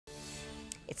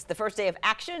It's the first day of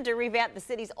action to revamp the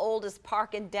city's oldest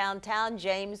park in downtown,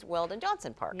 James Weldon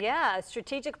Johnson Park. Yeah, a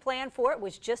strategic plan for it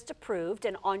was just approved.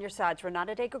 And on your sides,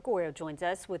 Renata De Gregorio joins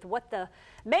us with what the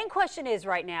main question is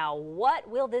right now. What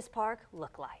will this park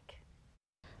look like?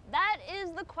 That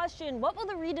is the question. What will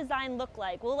the redesign look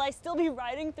like? Will I still be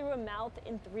riding through a mouth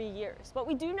in 3 years? What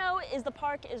we do know is the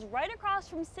park is right across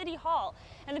from City Hall,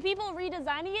 and the people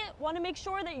redesigning it want to make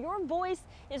sure that your voice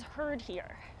is heard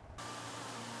here.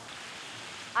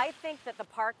 I think that the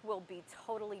park will be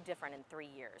totally different in 3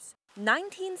 years.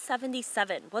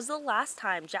 1977 was the last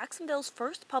time Jacksonville's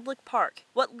first public park,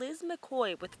 what Liz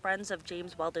McCoy with Friends of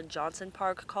James Weldon Johnson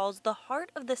Park calls the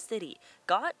heart of the city,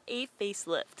 got a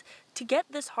facelift. To get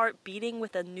this heart beating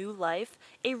with a new life,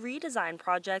 a redesign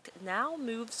project now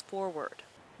moves forward.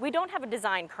 We don't have a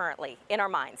design currently in our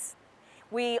minds.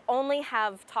 We only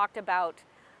have talked about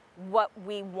what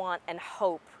we want and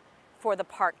hope for the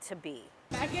park to be.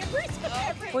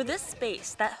 For this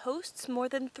space that hosts more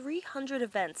than 300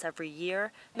 events every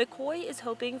year, McCoy is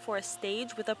hoping for a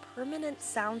stage with a permanent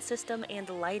sound system and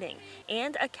lighting,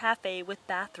 and a cafe with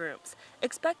bathrooms.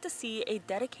 Expect to see a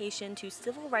dedication to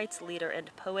civil rights leader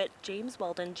and poet James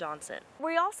Weldon Johnson.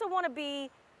 We also want to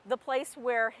be the place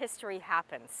where history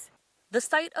happens. The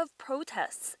site of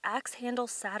protests, Axe Handle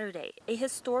Saturday, a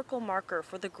historical marker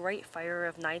for the Great Fire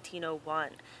of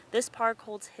 1901. This park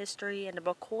holds history, and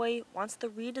McCoy wants the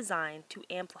redesign to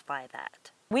amplify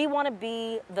that. We want to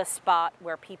be the spot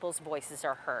where people's voices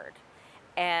are heard,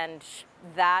 and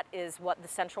that is what the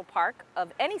Central Park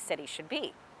of any city should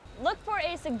be. Look for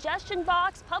a suggestion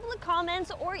box, public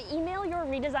comments, or email your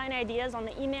redesign ideas on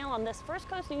the email on this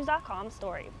firstcoastnews.com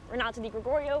story. Renata De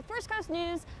Gregorio, First Coast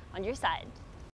News, on your side.